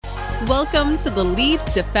Welcome to the Lead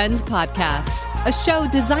Defend podcast, a show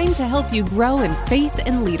designed to help you grow in faith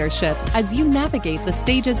and leadership as you navigate the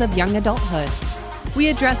stages of young adulthood. We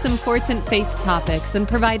address important faith topics and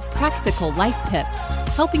provide practical life tips,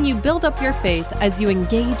 helping you build up your faith as you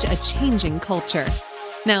engage a changing culture.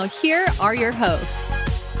 Now, here are your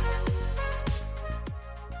hosts.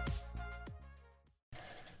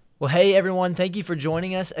 Well, hey, everyone. Thank you for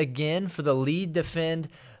joining us again for the Lead Defend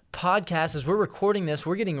podcast. As we're recording this,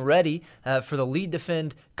 we're getting ready for the Lead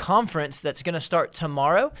Defend conference that's going to start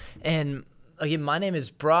tomorrow. And again, my name is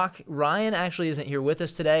Brock. Ryan actually isn't here with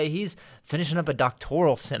us today. He's finishing up a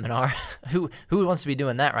doctoral seminar. Who wants to be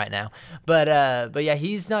doing that right now? But yeah,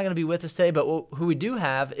 he's not going to be with us today. But who we do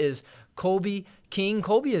have is Colby King.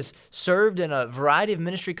 Colby has served in a variety of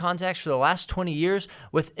ministry contexts for the last 20 years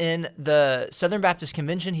within the Southern Baptist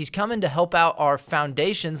Convention. He's coming to help out our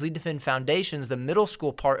foundations, Lead Defend Foundations, the middle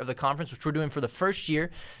school part of the conference, which we're doing for the first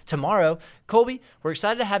year tomorrow. Colby, we're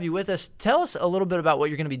excited to have you with us. Tell us a little bit about what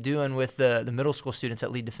you're going to be doing with the middle school students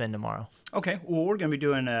at Lead Defend tomorrow. Okay, well, we're going to be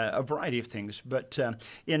doing a variety of things, but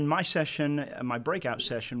in my session, my breakout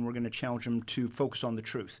session, we're going to challenge them to focus on the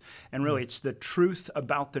truth. And really, it's the truth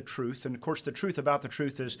about the truth. And of course, the truth about the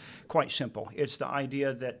truth is quite simple. It's the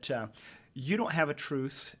idea that you don't have a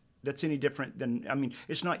truth that's any different than,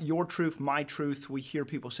 it's not your truth, my truth. We hear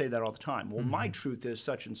people say that all the time. Well, my truth is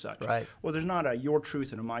such and such. Right. Well, there's not a your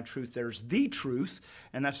truth and a my truth. There's the truth,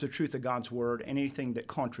 and that's the truth of God's word, and anything that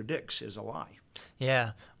contradicts is a lie.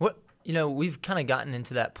 Yeah. We've kind of gotten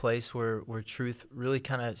into that place where truth really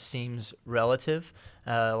kind of seems relative.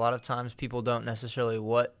 A lot of times people don't necessarily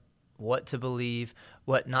what to believe,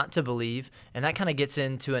 what not to believe, and that kind of gets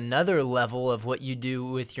into another level of what you do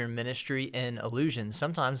with your ministry in illusions.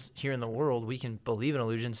 Sometimes here in the world, we can believe in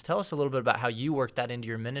illusions. Tell us a little bit about how you work that into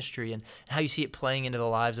your ministry and how you see it playing into the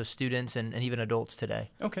lives of students and even adults today.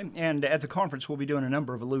 Okay, and at the conference, we'll be doing a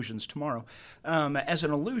number of illusions tomorrow. As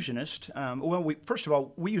an illusionist, first of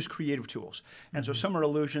all, we use creative tools. And so some are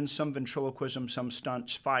illusions, some ventriloquism, some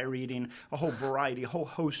stunts, fire eating, a whole variety, a whole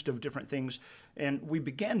host of different things. And we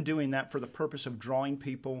began doing that for the purpose of drawing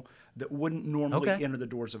people that wouldn't normally enter the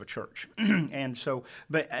doors of a church. And so,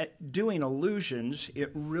 but doing illusions,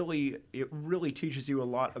 it really teaches you a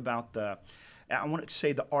lot about I want to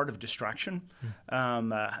say the art of distraction.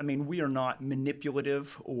 We are not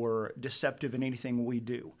manipulative or deceptive in anything we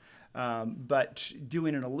do. But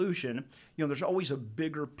doing an illusion, there's always a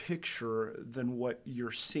bigger picture than what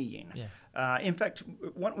you're seeing. Yeah. In fact,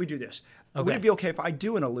 why don't we do this? Okay. Would it be okay if I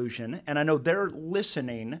do an illusion, and I know they're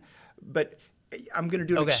listening, but I'm going to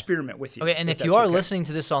do an experiment with you. Okay, and if you are listening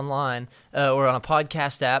to this online or on a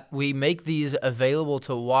podcast app, we make these available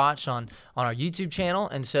to watch on our YouTube channel.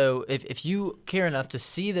 And so if you care enough to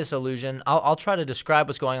see this illusion, I'll try to describe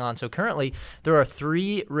what's going on. So currently, there are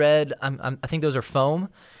 3 red, I think those are foam.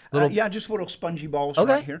 Just little spongy balls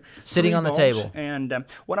right here. Sitting on the table. And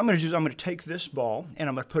what I'm going to do is I'm going to take this ball and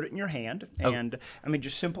I'm going to put it in your hand. And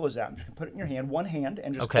just simple as that. I'm just going to put it in your hand, one hand,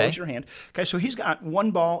 and just close your hand. Okay, so he's got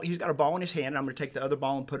one ball. He's got a ball in his hand. And I'm going to take the other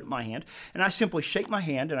ball and put it in my hand. And I simply shake my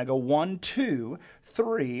hand and I go 1, 2,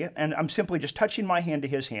 3. And I'm simply just touching my hand to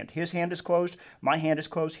his hand. His hand is closed. My hand is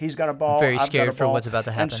closed. He's got a ball. I'm very scared for what's about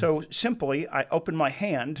to happen. And so simply I open my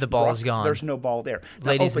hand. The ball is gone. There's no ball there.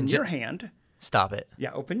 Ladies open your hand. Stop it.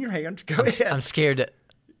 Yeah, open your hand. Go ahead. I'm scared.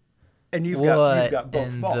 And you've got both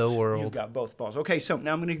in balls. The world? You've got both balls. Okay, so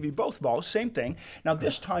now I'm going to give you both balls. Same thing. Now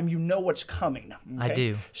this time you know what's coming. Okay? I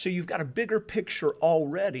do. So you've got a bigger picture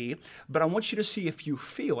already, but I want you to see if you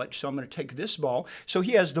feel it. So I'm going to take this ball. So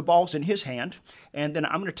he has the balls in his hand, and then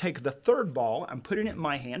I'm going to take the third ball. I'm putting it in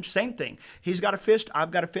my hand. Same thing. He's got a fist.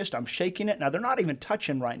 I've got a fist. I'm shaking it. Now they're not even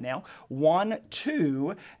touching right now. 1,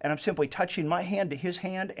 2, and I'm simply touching my hand to his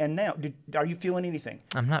hand. And now, are you feeling anything?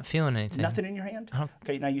 I'm not feeling anything. Nothing in your hand?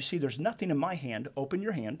 Okay, now you see there's nothing in my hand. Open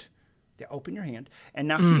your hand. Yeah, open your hand. And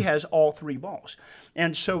now he has all 3 balls.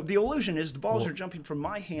 And so the illusion is the balls are jumping from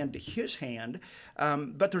my hand to his hand,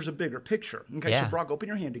 but there's a bigger picture. Okay, so Brock, open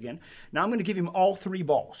your hand again. Now I'm going to give him all 3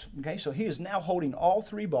 balls. Okay, so he is now holding all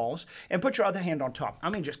 3 balls. And put your other hand on top.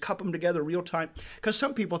 Just cup them together real tight. Because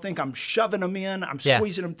some people think I'm shoving them in. I'm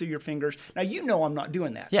squeezing them through your fingers. Now, I'm not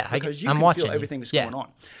doing that. Yeah, because I'm can watching feel everything that's going on.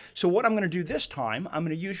 So what I'm going to do this time, I'm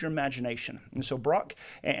going to use your imagination. And so Brock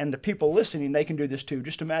and the people listening, they can do this too.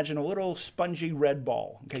 Just imagine a little spongy red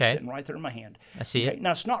ball, sitting right there in my hand. I see it.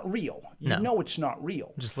 Now, it's not real. You know it's not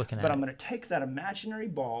real. I'm just looking at it. But I'm going to take that imaginary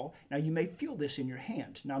ball. Now, you may feel this in your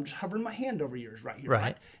hand. Now, I'm just hovering my hand over yours right here.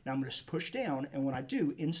 Right. Now, I'm going to push down, and when I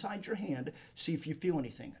do, inside your hand, see if you feel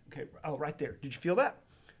anything. Okay. Oh, right there. Did you feel that?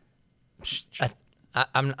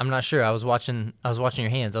 I'm not sure. I was watching your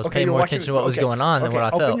hands. I was Okay, paying you're more watching- attention to what was okay, going on than okay, what I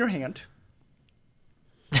open felt. your hand.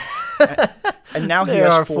 And now he There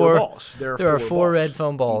has are four balls. There are four balls. red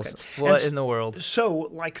foam balls. Okay. What And in the world? So,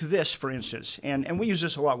 like this, for instance, and we use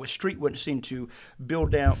this a lot with street witnessing to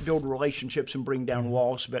build relationships and bring down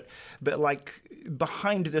walls. But like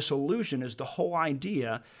behind this illusion is the whole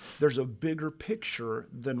idea. There's a bigger picture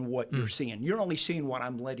than what you're seeing. You're only seeing what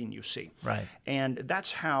I'm letting you see. Right. And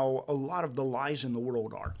that's how a lot of the lies in the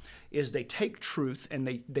world are. Is they take truth and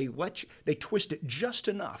they twist it just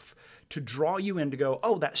enough to draw you in to go,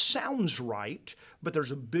 oh, that sounds right, but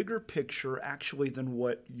there's a bigger picture actually than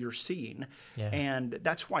what you're seeing. Yeah. And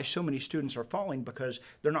that's why so many students are falling, because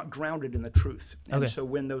they're not grounded in the truth. And Okay. so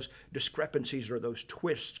when those discrepancies or those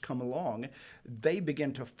twists come along, they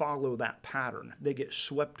begin to follow that pattern. They get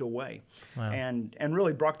swept away. Wow. And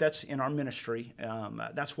really, Brock, that's in our ministry.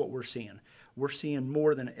 That's what we're seeing. We're seeing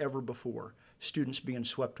more than ever before, students being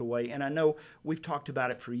swept away. And I know we've talked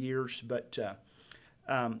about it for years, but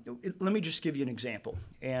let me just give you an example.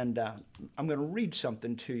 And I'm going to read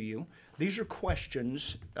something to you. These are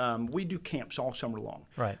questions. We do camps all summer long.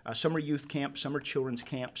 Right. Some are youth camps, some are children's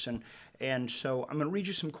camps. And so I'm going to read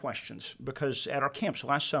you some questions, because at our camps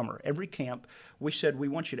last summer, every camp, we said we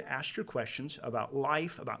want you to ask your questions about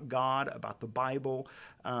life, about God, about the Bible,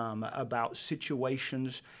 about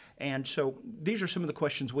situations. And so these are some of the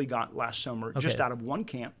questions we got last summer, just Okay. out of one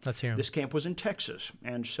camp. Let's hear 'em. This camp was in Texas.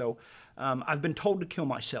 And so I've been told to kill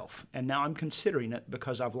myself, and now I'm considering it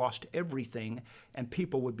because I've lost everything, and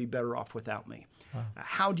people would be better off without me.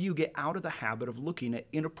 How do you get out of the habit of looking at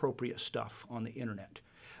inappropriate stuff on the internet?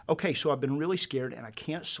 Okay, so I've been really scared, and I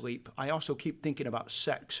can't sleep. I also keep thinking about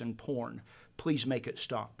sex and porn. Please make it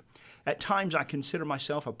stop. At times, I consider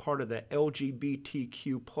myself a part of the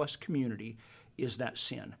LGBTQ plus community. Is that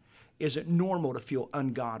sin? Is it normal to feel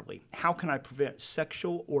ungodly? How can I prevent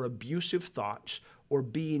sexual or abusive thoughts or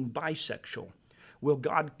being bisexual? Will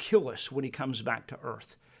God kill us when he comes back to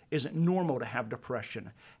earth? Is it normal to have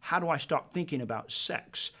depression? How do I stop thinking about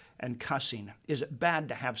sex and cussing? Is it bad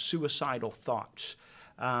to have suicidal thoughts?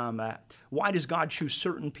 Why does God choose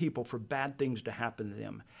certain people for bad things to happen to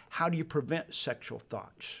them? How do you prevent sexual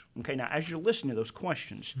thoughts? Okay, now as you're listening to those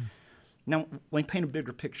questions, now let me paint a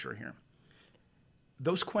bigger picture here.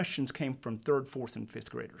 Those questions came from 3rd, 4th, and 5th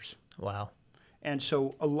graders. Wow. And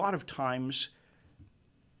so a lot of times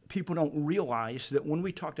people don't realize that when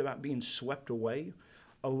we talked about being swept away,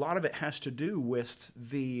 a lot of it has to do with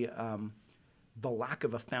the lack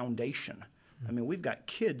of a foundation. I mean, we've got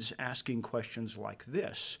kids asking questions like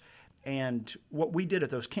this. And what we did at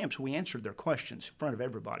those camps, we answered their questions in front of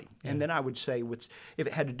everybody. Yeah. And then I would say, if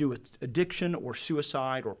it had to do with addiction or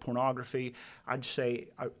suicide or pornography, I'd say,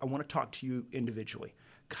 I want to talk to you individually.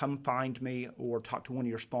 Come find me or talk to one of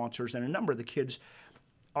your sponsors. And a number of the kids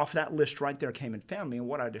off that list right there came and found me. And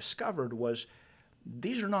what I discovered was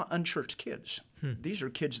these are not unchurched kids. These are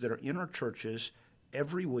kids that are in our churches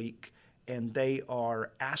every week, and they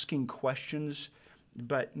are asking questions,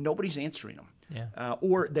 but nobody's answering them. Yeah.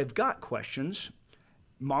 Or they've got questions.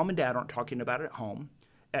 Mom and dad aren't talking about it at home.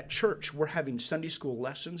 At church, we're having Sunday school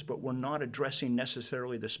lessons, but we're not addressing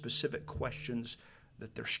necessarily the specific questions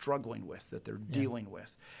that they're struggling with, that they're dealing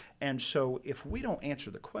with. And so if we don't answer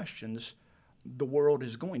the questions, the world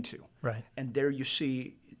is going to. Right. And there you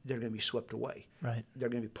see they're going to be swept away. Right. They're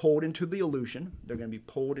going to be pulled into the illusion. They're going to be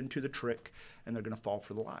pulled into the trick, and they're going to fall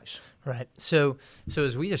for the lies. Right. So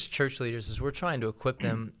as we as church leaders, as we're trying to equip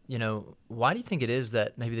them, why do you think it is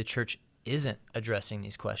that maybe the church isn't addressing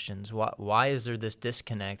these questions? Why is there this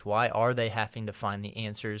disconnect? Why are they having to find the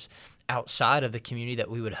answers outside of the community that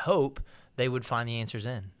we would hope they would find the answers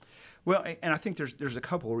in? Well, and I think there's a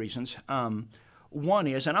couple of reasons. One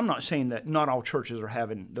is, and I'm not saying that not all churches are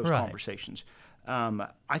having those conversations.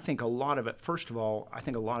 I think a lot of it, first of all, I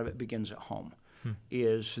think a lot of it begins at home,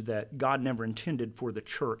 is that God never intended for the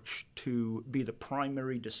church to be the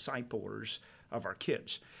primary disciplers of our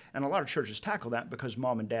kids. And a lot of churches tackle that because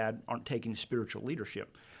mom and dad aren't taking spiritual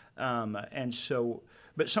leadership. And so,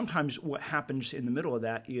 but sometimes what happens in the middle of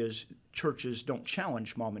that is churches don't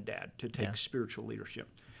challenge mom and dad to take spiritual leadership.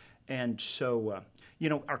 And so,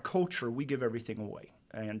 our culture, we give everything away.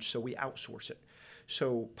 And so we outsource it.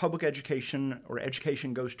 So public education or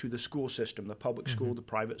education goes to the school system, the public school, the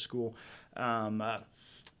private school.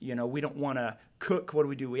 We don't want to cook.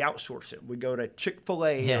 What do? We outsource it. We go to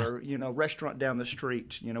Chick-fil-A or, restaurant down the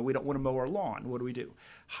street. We don't want to mow our lawn. What do?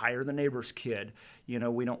 Hire the neighbor's kid. We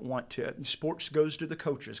don't want to. Sports goes to the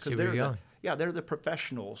coaches because they're the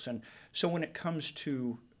professionals. And so when it comes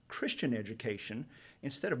to Christian education,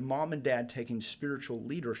 instead of mom and dad taking spiritual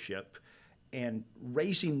leadership, and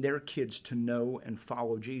raising their kids to know and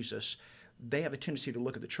follow Jesus, they have a tendency to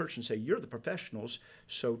look at the church and say, you're the professionals,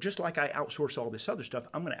 so just like I outsource all this other stuff,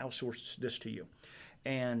 I'm going to outsource this to you.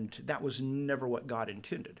 And that was never what God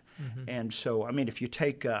intended. Mm-hmm. And so, I mean, if you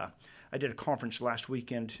take, I did a conference last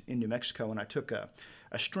weekend in New Mexico, and I took a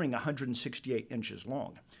string 168 inches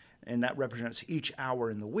long, and that represents each hour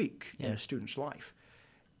in the week in a student's life.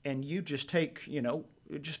 And you just take,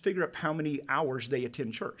 just figure up how many hours they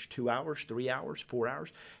attend church, 2 hours, 3 hours, 4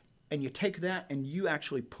 hours, and you take that and you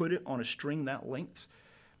actually put it on a string that length.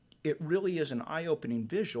 It really is an eye-opening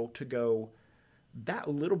visual to go, that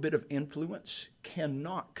little bit of influence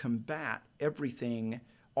cannot combat everything,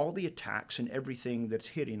 all the attacks and everything that's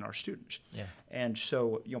hitting our students. Yeah. And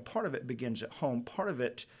so, part of it begins at home, part of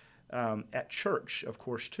it at church, of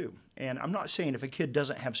course, too. And I'm not saying if a kid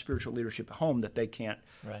doesn't have spiritual leadership at home that they can't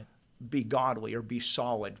be godly or be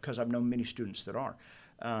solid, because I've known many students that are.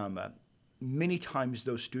 Many times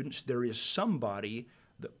those students, there is somebody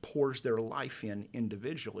that pours their life in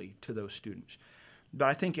individually to those students. But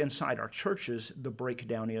I think inside our churches, the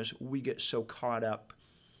breakdown is we get so caught up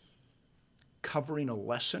covering a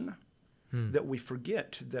lesson that we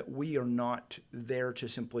forget that we are not there to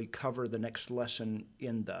simply cover the next lesson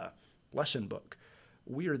in the lesson book.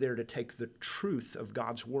 We are there to take the truth of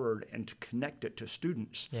God's word and to connect it to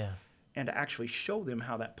students and to actually show them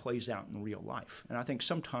how that plays out in real life. And I think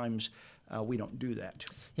sometimes we don't do that.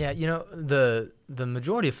 Yeah, the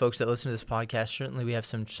majority of folks that listen to this podcast, certainly we have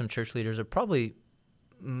some church leaders, are probably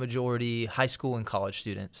majority high school and college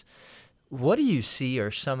students. What do you see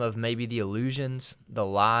are some of maybe the illusions, the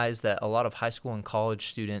lies that a lot of high school and college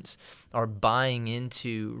students are buying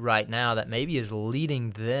into right now that maybe is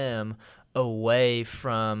leading them away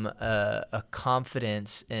from a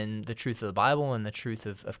confidence in the truth of the Bible and the truth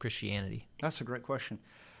of Christianity? That's a great question.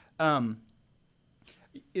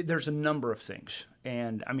 There's a number of things.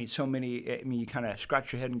 And, so many, you kind of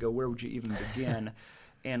scratch your head and go, where would you even begin?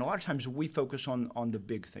 And a lot of times we focus on the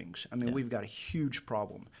big things. We've got a huge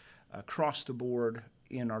problem across the board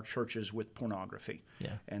in our churches with pornography.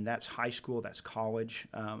 Yeah. And that's high school, that's college.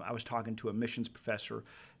 I was talking to a missions professor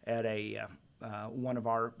at one of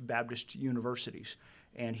our Baptist universities,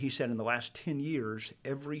 and he said in the last 10 years,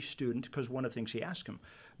 every student, because one of the things he asked them,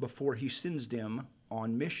 before he sends them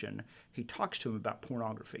on mission, he talks to them about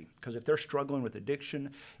pornography. Because if they're struggling with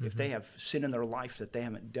addiction, if they have sin in their life that they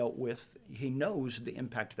haven't dealt with, he knows the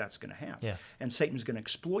impact that's going to have. Yeah. And Satan's going to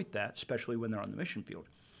exploit that, especially when they're on the mission field.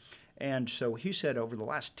 And so he said over the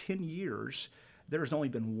last 10 years, there's only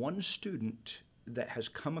been one student that has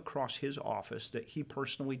come across his office that he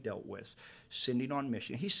personally dealt with, sending on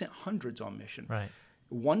mission. He sent hundreds on mission. Right.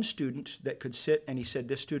 One student that could sit, and he said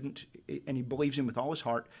this student, and he believes him with all his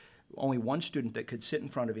heart, only one student that could sit in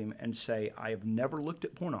front of him and say, I have never looked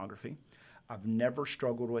at pornography. I've never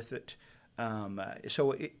struggled with it.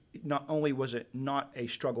 So not only was it not a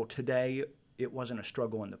struggle today, it wasn't a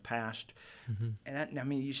struggle in the past. Mm-hmm.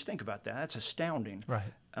 And you just think about that. That's astounding.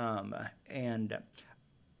 Right.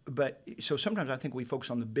 But so sometimes I think we focus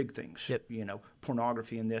on the big things,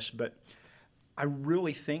 pornography and this, but I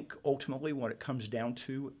really think ultimately what it comes down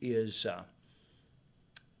to is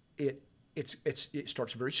it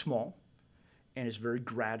starts very small and it's very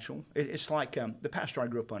gradual. It's like the pastor I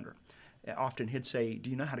grew up under. Often he'd say, do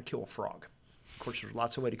you know how to kill a frog? Of course, there's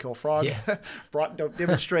lots of ways to kill a frog. Yeah. Don't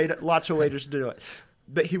demonstrate it. Lots of ways to do it.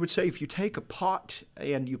 But he would say, if you take a pot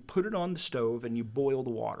and you put it on the stove and you boil the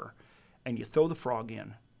water and you throw the frog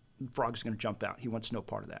in, the frog's going to jump out. He wants no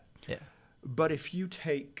part of that. Yeah. But if you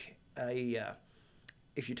take the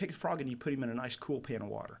frog and you put him in a nice cool pan of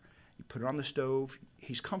water, you put it on the stove,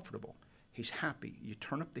 he's comfortable. He's happy. You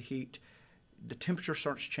turn up the heat. The temperature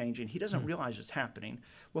starts changing. He doesn't realize it's happening.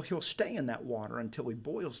 Well, he'll stay in that water until he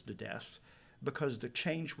boils to death because the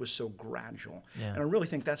change was so gradual. Yeah. And I really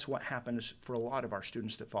think that's what happens for a lot of our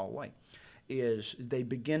students that fall away, is they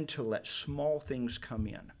begin to let small things come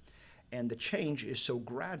in. And the change is so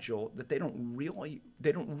gradual that they don't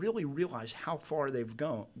really realize how far they've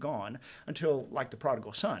gone until, like the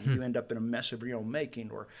prodigal son, you end up in a mess of your own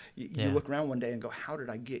making, or you look around one day and go, how did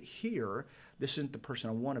I get here? This isn't the person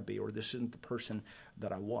I want to be, or this isn't the person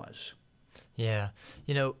that I was. Yeah.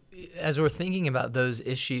 As we're thinking about those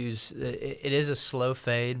issues, it is a slow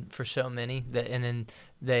fade for so many, and then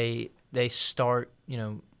they start,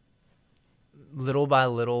 little by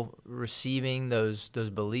little receiving those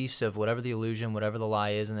beliefs of whatever the illusion, whatever the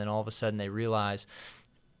lie is, and then all of a sudden they realize,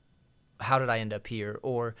 how did I end up here?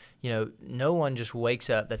 Or, no one just wakes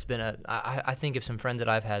up. That's been I think of some friends that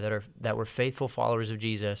I've had that were faithful followers of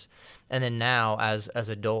Jesus, and then now as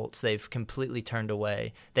adults they've completely turned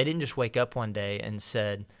away. They didn't just wake up one day and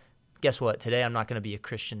said, guess what? Today I'm not going to be a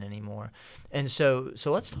Christian anymore. And so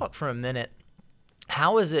let's talk for a minute.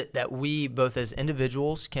 How is it that we, both as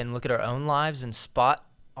individuals, can look at our own lives and spot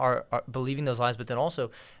our believing those lies, but then also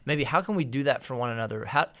maybe how can we do that for one another?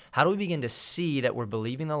 How do we begin to see that we're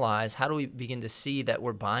believing the lies? How do we begin to see that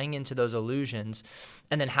we're buying into those illusions?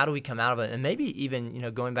 And then how do we come out of it? And maybe even,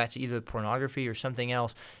 going back to either pornography or something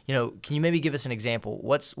else, can you maybe give us an example?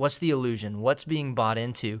 What's the illusion? What's being bought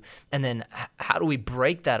into? And then how do we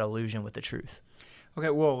break that illusion with the truth? Okay,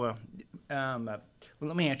 well,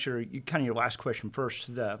 let me answer kind of your last question first,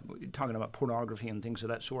 talking about pornography and things of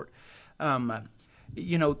that sort.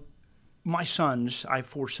 My sons, I have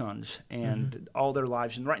 4 sons, and all their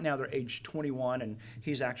lives, and right now they're age 21, and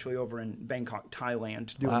he's actually over in Bangkok,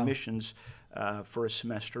 Thailand, doing missions for a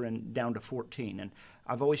semester, and down to 14. And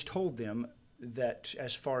I've always told them that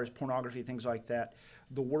as far as pornography, things like that,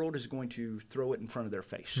 the world is going to throw it in front of their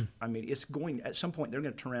face. I mean, at some point, they're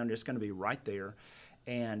going to turn around, it's going to be right there.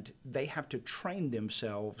 And they have to train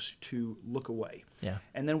themselves to look away. Yeah.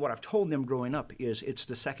 And then what I've told them growing up is it's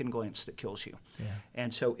the second glance that kills you. Yeah.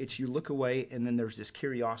 And so it's you look away, and then there's this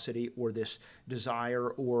curiosity or this desire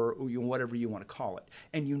or whatever you want to call it.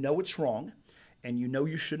 And it's wrong, and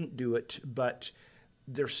you shouldn't do it, but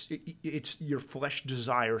it's your flesh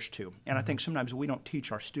desires to. And I think sometimes we don't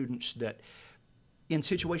teach our students that in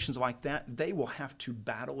situations like that, they will have to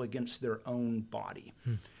battle against their own body.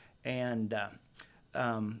 And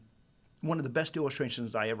one of the best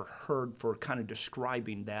illustrations I ever heard for kind of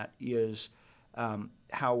describing that is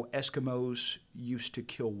how Eskimos used to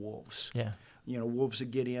kill wolves. Yeah. Wolves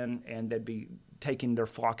would get in and they'd be taking their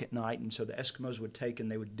flock at night, and so the Eskimos would take and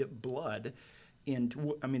they would dip blood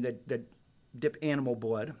into, they'd dip animal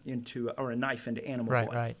blood or a knife into animal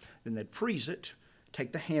blood. Right. Then they'd freeze it,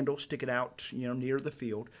 take the handle, stick it out, near the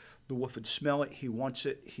field. The wolf would smell it. He wants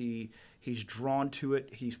it. He's drawn to it.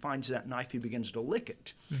 He finds that knife. He begins to lick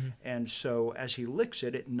it. And so as he licks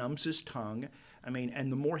it, it numbs his tongue.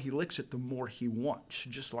 And the more he licks it, the more he wants,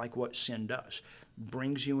 just like what sin does.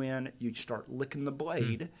 Brings you in, you start licking the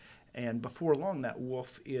blade, and before long that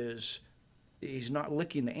wolf he's not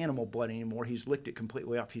licking the animal blood anymore. He's licked it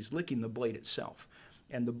completely off. He's licking the blade itself.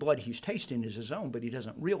 And the blood he's tasting is his own, but he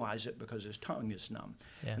doesn't realize it because his tongue is numb.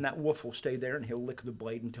 Yeah. And that wolf will stay there, and he'll lick the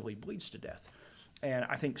blade until he bleeds to death. And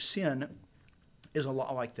I think sin is a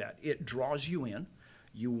lot like that. It draws you in.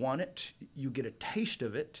 You want it. You get a taste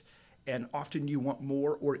of it. And often you want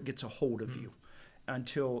more, or it gets a hold of you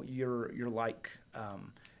until you're like,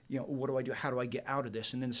 what do I do? How do I get out of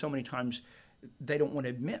this? And then so many times they don't want to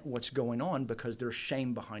admit what's going on because there's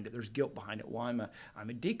shame behind it. There's guilt behind it. Well, I'm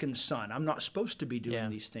a deacon's son. I'm not supposed to be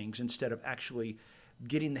doing these things, instead of actually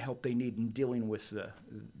getting the help they need and dealing with the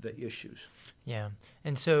issues. Yeah.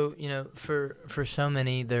 And so, for so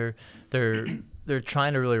many, they're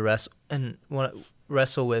trying to really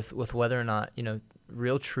wrestle with whether or not,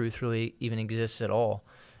 real truth really even exists at all.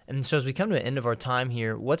 And so as we come to the end of our time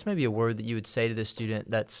here, what's maybe a word that you would say to the student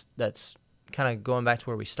that's kind of going back to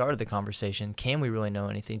where we started the conversation? Can we really know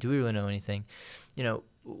anything? Do we really know anything?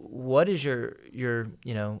 What is your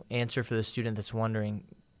answer for the student that's wondering,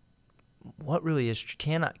 what really is,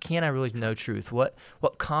 can I really know truth? What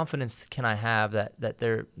confidence can I have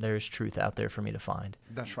that there's truth out there for me to find?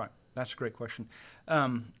 That's right. That's a great question.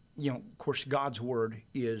 Of course, God's word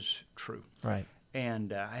is true. Right.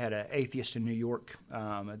 And I had an atheist in New York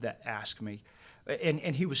that asked me,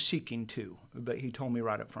 and he was seeking too, but he told me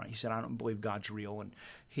right up front, he said, I don't believe God's real. And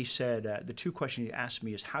he said, the 2 questions he asked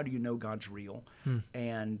me is, how do you know God's real?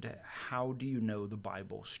 And how do you know the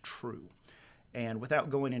Bible's true? And without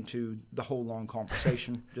going into the whole long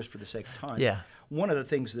conversation, just for the sake of time, one of the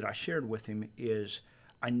things that I shared with him is,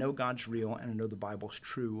 I know God's real and I know the Bible's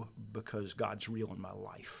true because God's real in my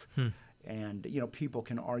life. And, people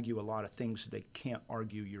can argue a lot of things. They can't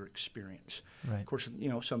argue your experience. Right. Of course,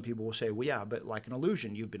 some people will say, well, yeah, but like an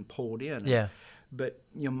illusion, you've been pulled in. Yeah. But,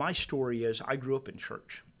 my story is I grew up in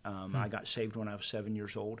church. I got saved when I was 7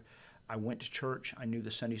 years old. I went to church. I knew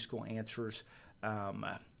the Sunday school answers.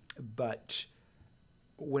 But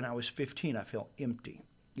when I was 15, I felt empty.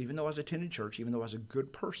 Even though I was attending church, even though I was a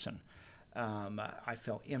good person, I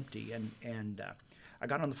felt empty. And I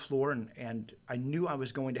got on the floor, and I knew I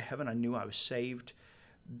was going to heaven. I knew I was saved.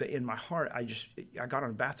 But in my heart, I got on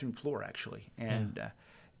a bathroom floor, actually, and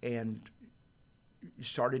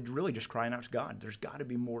started really just crying out to God. There's got to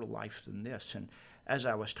be more to life than this. And as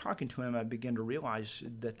I was talking to him, I began to realize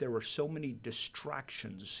that there were so many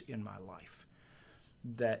distractions in my life.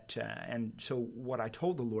 And so what I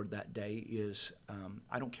told the Lord that day is,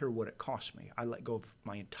 I don't care what it costs me. I let go of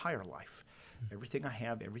my entire life Everything I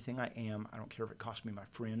have, everything I am, I don't care if it costs me my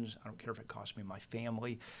friends, I don't care if it costs me my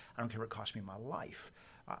family, I don't care if it costs me my life,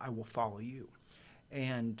 I will follow you.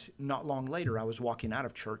 And not long later, I was walking out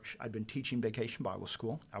of church. I'd been teaching Vacation Bible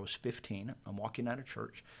School. I was 15. I'm walking out of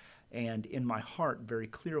church. And in my heart, very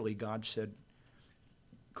clearly, God said,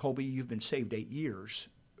 Colby, you've been saved 8 years,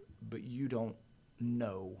 but you don't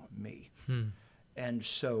know me. And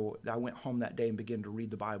so I went home that day and began to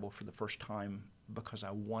read the Bible for the first time because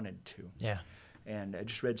I wanted to. Yeah. And I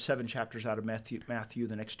just read 7 chapters out of Matthew.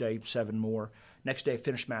 The next day, 7 more. Next day, I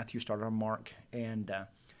finished Matthew, started on Mark. And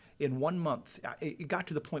in 1 month, it got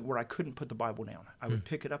to the point where I couldn't put the Bible down. I would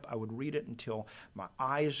pick it up, I would read it until my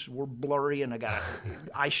eyes were blurry and I got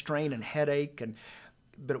eye strain and headache.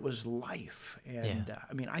 But it was life. And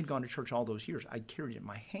I mean, I'd gone to church all those years. I'd carried it in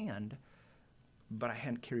my hand, but I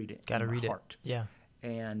hadn't carried it in my heart. Yeah.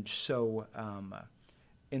 And so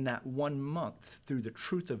in that 1 month, through the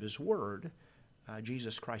truth of his word,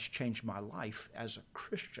 Jesus Christ changed my life as a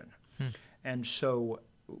Christian. And so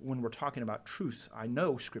when we're talking about truth, I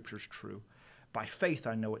know Scripture's true. By faith,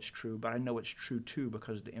 I know it's true, but I know it's true, too,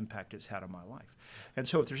 because of the impact it's had on my life. And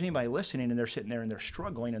so if there's anybody listening and they're sitting there and they're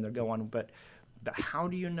struggling and they're going, but how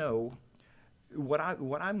do you know? What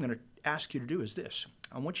I'm going to ask you to do is this.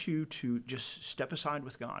 I want you to just step aside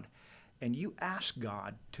with God, and you ask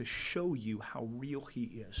God to show you how real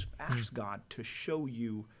he is. Ask God to show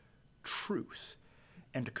you truth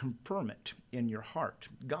and to confirm it in your heart.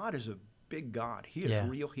 God is a big God. He is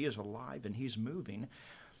real. He is alive, and he's moving.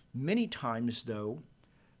 Many times, though,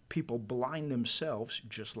 people blind themselves,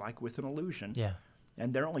 just like with an illusion,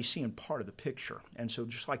 and they're only seeing part of the picture. And so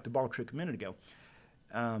just like the ball trick a minute ago,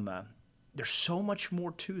 there's so much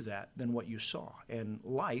more to that than what you saw. And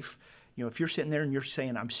life, you know, if you're sitting there and you're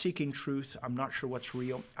saying, I'm seeking truth, I'm not sure what's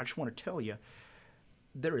real, I just want to tell you,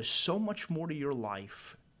 there is so much more to your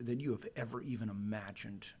life than you have ever even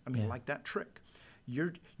imagined. I mean, like that trick.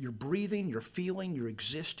 You're breathing, you're feeling, you're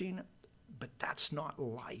existing, but that's not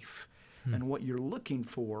life. And what you're looking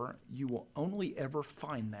for, you will only ever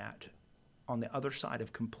find that on the other side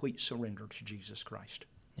of complete surrender to Jesus Christ.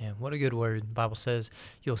 Yeah, what a good word. The Bible says,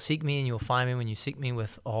 you'll seek me and you'll find me when you seek me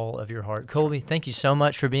with all of your heart. Colby, thank you so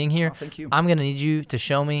much for being here. Oh, thank you. I'm going to need you to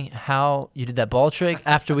show me how you did that ball trick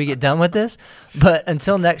after we get done with this. But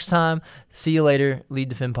until next time, see you later, Lead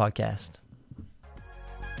Defend Podcast.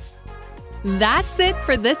 That's it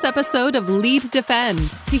for this episode of Lead Defend.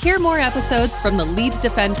 To hear more episodes from the Lead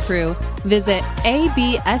Defend crew, visit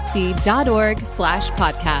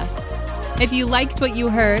absc.org/podcasts. If you liked what you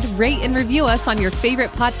heard, rate and review us on your favorite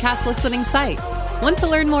podcast listening site. Want to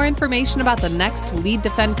learn more information about the next Lead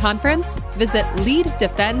Defend conference? Visit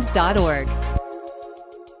leaddefend.org.